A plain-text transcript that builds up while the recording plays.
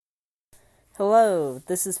Hello,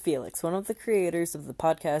 this is Felix, one of the creators of the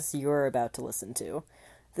podcast you are about to listen to.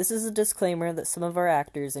 This is a disclaimer that some of our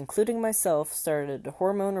actors, including myself, started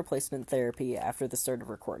hormone replacement therapy after the start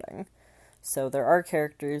of recording. So there are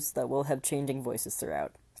characters that will have changing voices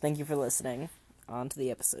throughout. Thank you for listening. On to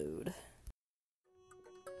the episode.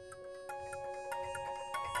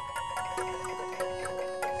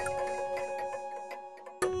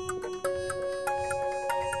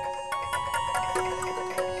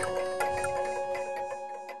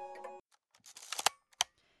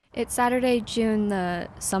 It's Saturday, June the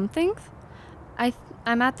something.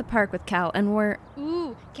 I'm at the park with Cal, and we're...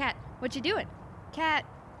 Ooh, cat, what you doing? Cat,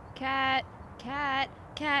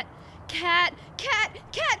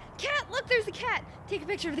 look, there's a cat. Take a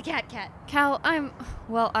picture of the cat. Cal,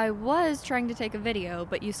 I was trying to take a video,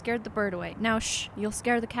 but you scared the bird away. Now, shh, you'll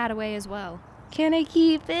scare the cat away as well. Can I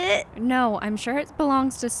keep it? No, I'm sure it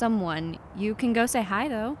belongs to someone. You can go say hi,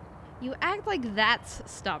 though. You act like that's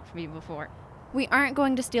stopped me before. We aren't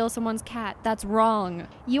going to steal someone's cat. That's wrong.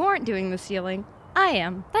 You aren't doing the stealing. I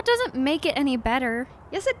am. That doesn't make it any better.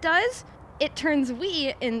 Yes, it does. It turns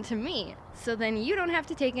we into me, so then you don't have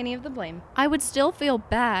to take any of the blame. I would still feel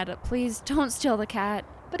bad. Please don't steal the cat.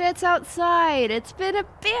 But it's outside. It's been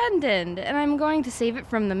abandoned, and I'm going to save it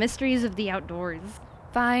from the mysteries of the outdoors.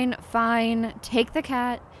 Fine. Take the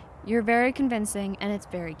cat. You're very convincing, and it's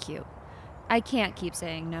very cute. I can't keep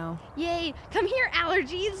saying no. Yay! Come here,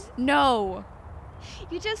 allergies! No!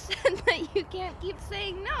 You just said that you can't keep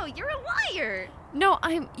saying no. You're a liar! No,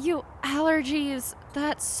 you allergies.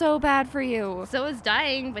 That's so bad for you. So is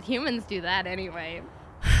dying, but humans do that anyway.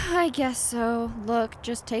 I guess so. Look,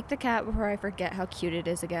 just take the cat before I forget how cute it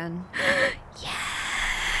is again.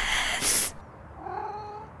 Yes!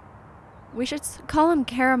 We should call him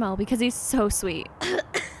Caramel because he's so sweet.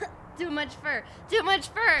 Too much fur.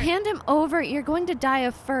 Hand him over. You're going to die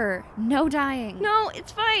of fur. No dying. No,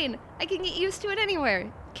 it's fine. I can get used to it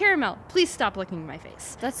anywhere. Caramel, please stop licking my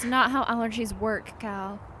face. That's not how allergies work,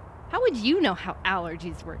 Cal. How would you know how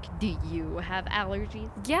allergies work? Do you have allergies?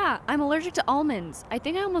 Yeah, I'm allergic to almonds. I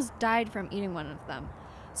think I almost died from eating one of them.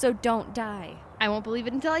 So don't die. I won't believe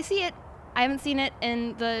it until I see it. I haven't seen it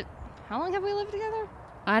in How long have we lived together?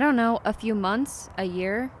 I don't know, a few months, a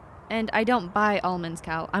year. And I don't buy almonds,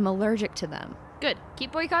 Cal. I'm allergic to them. Good.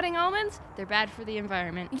 Keep boycotting almonds. They're bad for the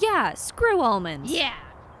environment. Yeah, screw almonds. Yeah.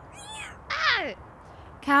 Ah!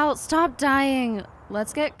 Cal, stop dying.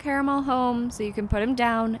 Let's get Caramel home so you can put him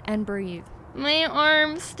down and breathe. My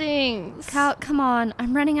arm stings. Cal, come on.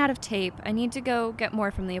 I'm running out of tape. I need to go get more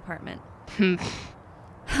from the apartment.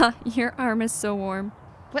 Your arm is so warm.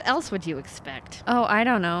 What else would you expect? Oh, I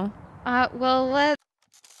don't know. Well, let's...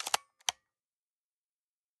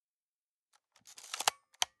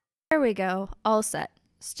 There we go. All set.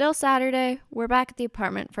 Still Saturday. We're back at the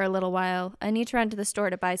apartment for a little while. I need to run to the store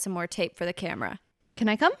to buy some more tape for the camera. Can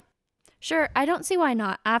I come? Sure, I don't see why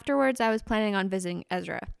not. Afterwards, I was planning on visiting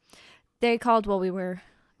Ezra. They called while we were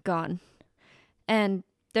gone. And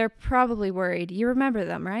they're probably worried. You remember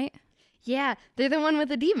them, right? Yeah, they're the one with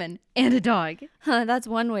a demon and a dog. That's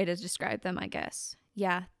one way to describe them, I guess.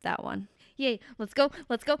 Yeah, that one. Yay, let's go.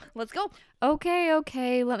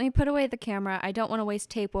 Okay, let me put away the camera. I don't want to waste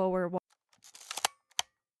tape while we're...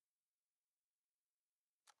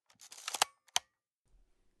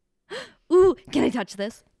 Ooh, can I touch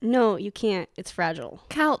this? No, you can't. It's fragile.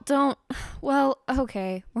 Cal, don't... Well,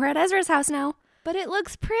 okay. We're at Ezra's house now. But it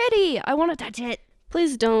looks pretty. I want to touch it.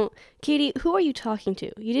 Please don't. Katie, who are you talking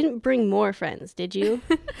to? You didn't bring more friends, did you?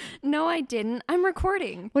 No, I didn't. I'm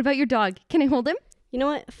recording. What about your dog? Can I hold him? You know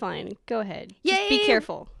what? Fine. Go ahead. Yay! Just be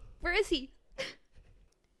careful. Where is he?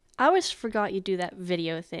 I always forgot you do that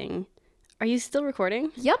video thing. Are you still recording?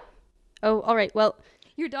 Yep. Oh, all right. Well,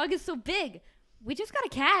 Your dog is so big. We just got a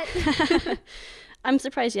cat. I'm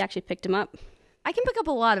surprised you actually picked him up. I can pick up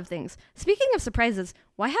a lot of things. Speaking of surprises,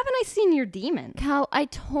 why haven't I seen your demon? Cal, I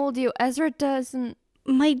told you, Ezra doesn't...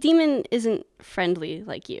 My demon isn't friendly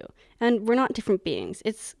like you, and we're not different beings.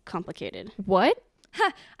 It's complicated. What?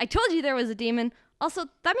 Ha! I told you there was a demon. Also,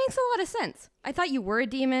 that makes a lot of sense. I thought you were a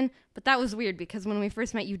demon, but that was weird because when we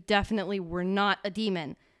first met, you definitely were not a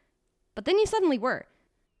demon. But then you suddenly were.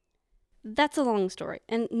 That's a long story,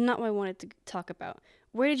 and not what I wanted to talk about.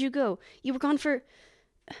 Where did you go? You were gone for...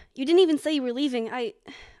 You didn't even say you were leaving. I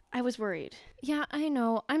was worried. Yeah, I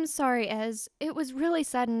know. I'm sorry, Ez. It was really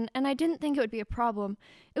sudden, and I didn't think it would be a problem.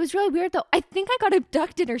 It was really weird, though. I think I got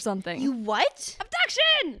abducted or something. You what?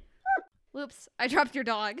 Abduction! Whoops, I dropped your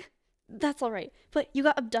dog. That's all right. But you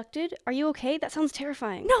got abducted? Are you okay? That sounds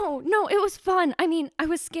terrifying. No, it was fun. I mean, I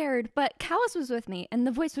was scared, but Callus was with me, and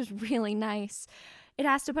the voice was really nice. It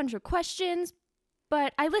asked a bunch of questions,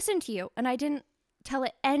 but I listened to you, and I didn't tell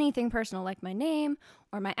it anything personal like my name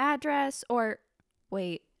or my address or...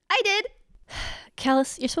 Wait, I did.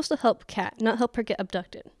 Callus, you're supposed to help Kat, not help her get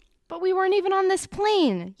abducted. But we weren't even on this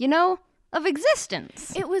plane, you know, of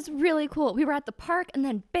existence. it was really cool. We were at the park, and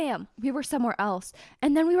then bam, we were somewhere else.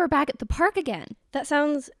 And then we were back at the park again. That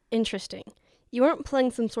sounds interesting. You weren't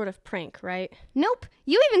playing some sort of prank, right? Nope.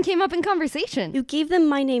 You even came up in conversation. You gave them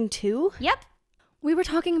my name too? Yep. We were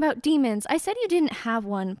talking about demons. I said you didn't have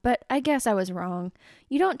one, but I guess I was wrong.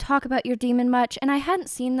 You don't talk about your demon much, and I hadn't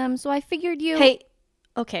seen them, so I figured you... Hey,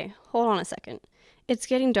 okay, hold on a second. It's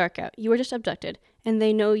getting dark out. You were just abducted, and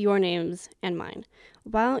they know your names and mine.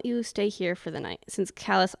 Why don't you stay here for the night, since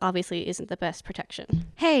Callus obviously isn't the best protection?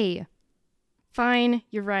 Hey. Fine,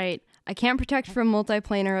 you're right. I can't protect from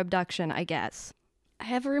multiplanar abduction, I guess. I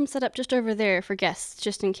have a room set up just over there for guests,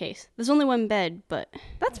 just in case. There's only one bed, but...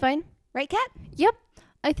 That's fine. Right, Kat? Yep.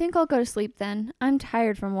 I think I'll go to sleep then. I'm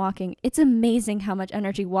tired from walking. It's amazing how much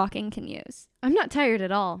energy walking can use. I'm not tired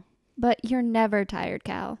at all. But you're never tired,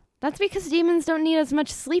 Cal. That's because demons don't need as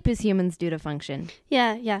much sleep as humans do to function.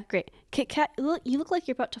 Yeah, great. Kat, you look like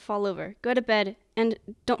you're about to fall over. Go to bed, and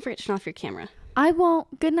don't forget to turn off your camera. I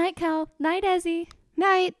won't. Good night, Cal. Night, Ezzy.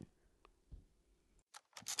 Night.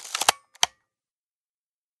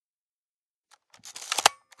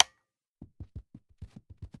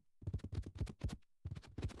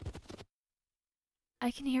 I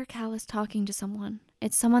can hear Callus talking to someone.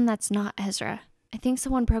 It's someone that's not Ezra. I think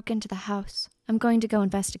someone broke into the house. I'm going to go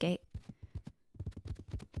investigate.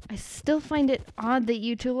 I still find it odd that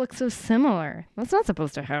you two look so similar. That's not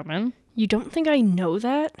supposed to happen. You don't think I know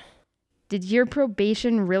that? Did your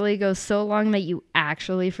probation really go so long that you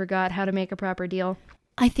actually forgot how to make a proper deal?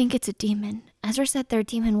 I think it's a demon. Ezra said their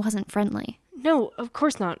demon wasn't friendly. No, of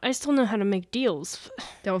course not. I still know how to make deals.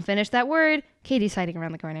 Don't finish that word. Katie's hiding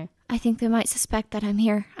around the corner. I think they might suspect that I'm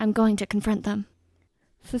here. I'm going to confront them.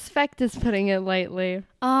 Suspect is putting it lightly.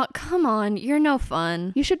 Come on. You're no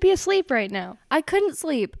fun. You should be asleep right now. I couldn't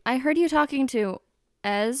sleep. I heard you talking to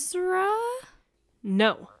Ezra?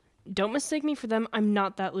 No. Don't mistake me for them. I'm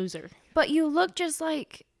not that loser. But you look just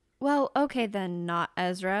like... Well, okay then, not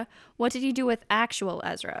Ezra. What did you do with actual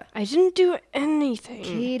Ezra? I didn't do anything.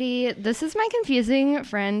 Katie, this is my confusing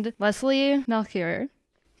friend, Leslie Melchior.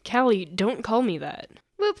 Callie, don't call me that.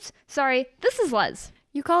 Whoops, sorry, this is Les.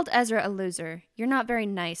 You called Ezra a loser. You're not very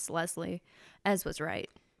nice, Leslie. Ez was right.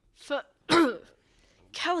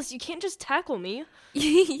 Callus, you can't just tackle me.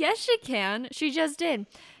 Yes, she can. She just did.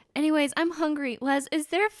 Anyways, I'm hungry. Les, is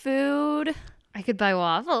there food? I could buy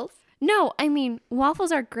waffles. No, I mean,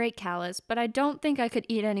 waffles are great, Callus, but I don't think I could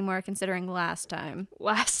eat any more considering last time.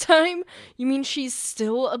 Last time? You mean she's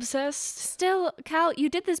still obsessed? Still, Cal, you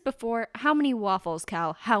did this before. How many waffles,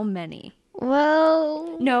 Cal? How many?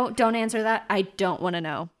 Well... No, don't answer that. I don't want to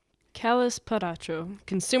know. Callus Paracho,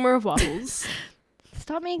 consumer of waffles.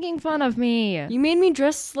 Stop making fun of me. You made me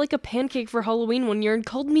dress like a pancake for Halloween one year and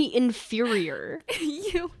called me inferior.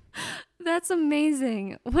 That's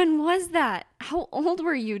amazing. When was that? How old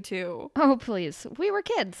were you two? Oh, please. We were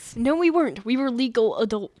kids. No, we weren't. We were legal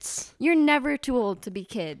adults. You're never too old to be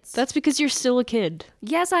kids. That's because you're still a kid.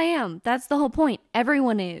 Yes, I am. That's the whole point.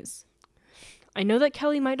 Everyone is. I know that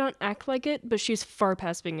Kelly might not act like it, but she's far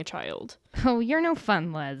past being a child. Oh, you're no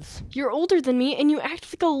fun, Les. You're older than me, and you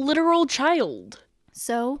act like a literal child.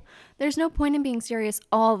 So, there's no point in being serious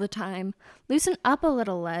all the time. Loosen up a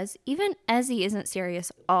little, Les. Even Ezzy isn't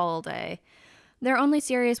serious all day. They're only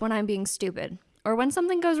serious when I'm being stupid, or when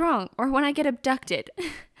something goes wrong, or when I get abducted.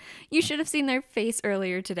 You should have seen their face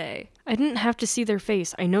earlier today. I didn't have to see their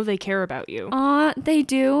face. I know they care about you. Aw, they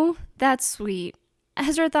do? That's sweet.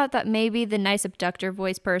 Ezra thought that maybe the nice abductor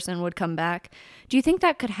voice person would come back. Do you think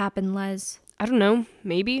that could happen, Les? I don't know.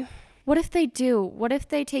 Maybe. What if they do? What if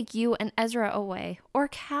they take you and Ezra away? Or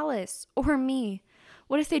Callus? Or me?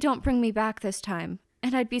 What if they don't bring me back this time?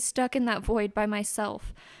 And I'd be stuck in that void by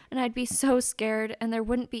myself. And I'd be so scared, and there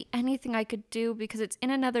wouldn't be anything I could do because it's in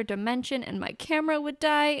another dimension and my camera would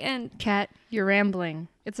die and... Kat, you're rambling.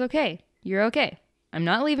 It's okay. You're okay. I'm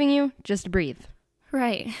not leaving you. Just breathe.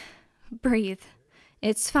 Right. Breathe.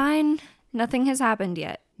 It's fine. Nothing has happened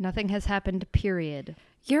yet. Nothing has happened, period.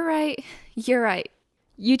 You're right. You're right.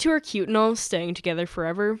 You two are cute and all, staying together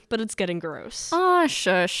forever, but it's getting gross. Aw,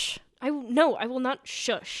 shush. No, I will not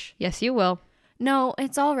shush. Yes, you will. No,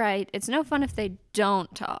 it's all right. It's no fun if they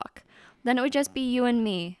don't talk. Then it would just be you and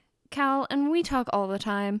me. Cal, and we talk all the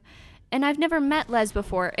time. And I've never met Les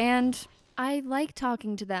before, and I like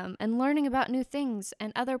talking to them and learning about new things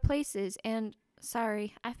and other places and...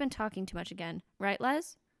 Sorry, I've been talking too much again. Right,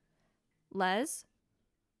 Les? Les?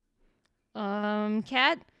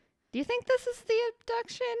 Kat? Do you think this is the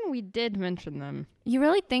abduction? We did mention them. You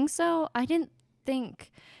really think so? I didn't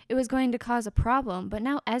think it was going to cause a problem, but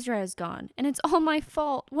now Ezra is gone, and it's all my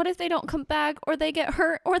fault. What if they don't come back, or they get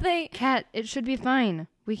hurt, or they... Kat, it should be fine.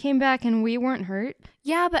 We came back and we weren't hurt.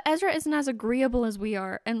 Yeah, but Ezra isn't as agreeable as we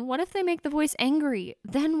are, and what if they make the voice angry?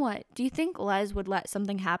 Then what? Do you think Les would let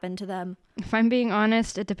something happen to them? If I'm being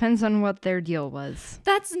honest, it depends on what their deal was.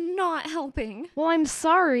 That's not helping. Well, I'm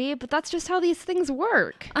sorry, but that's just how these things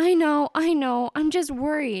work. I know. I'm just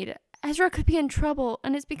worried. Ezra could be in trouble,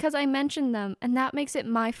 and it's because I mentioned them, and that makes it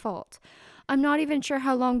my fault. I'm not even sure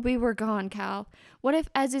how long we were gone, Cal. What if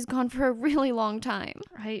Ez is gone for a really long time?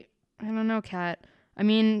 I don't know, Kat. I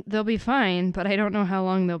mean, they'll be fine, but I don't know how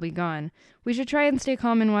long they'll be gone. We should try and stay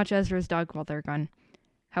calm and watch Ezra's dog while they're gone.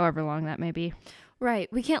 However long that may be.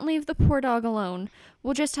 Right, we can't leave the poor dog alone.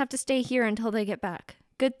 We'll just have to stay here until they get back.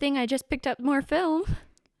 Good thing I just picked up more film.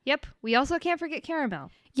 Yep, we also can't forget Caramel.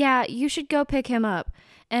 Yeah, you should go pick him up,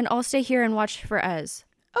 and I'll stay here and watch for Ez.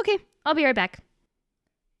 Okay, I'll be right back.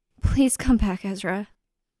 Please come back, Ezra.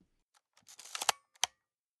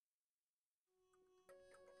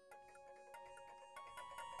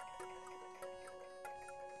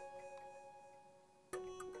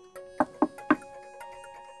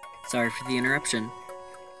 Sorry for the interruption.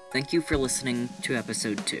 Thank you for listening to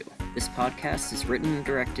episode 2. This podcast is written,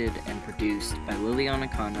 directed, and produced by Liliana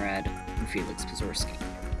Conrad and Felix Pazorski.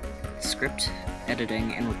 Script,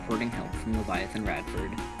 editing, and recording help from Leviathan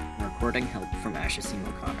Radford, and recording help from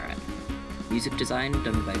Ashasimo Conrad. Music design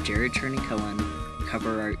done by Jared Cherney Cohen,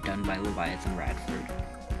 cover art done by Leviathan Radford.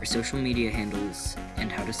 Our social media handles and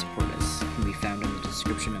how to support us can be found in the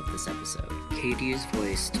description of this episode. Katie is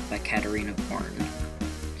voiced by Katarina Korn.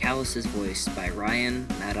 Callus is voiced by Ryan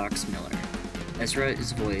Maddox Miller. Ezra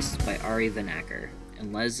is voiced by Ari Van Acker,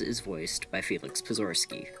 and Les is voiced by Felix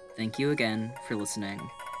Pazorski. Thank you again for listening,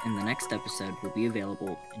 and the next episode will be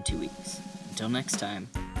available in 2 weeks. Until next time.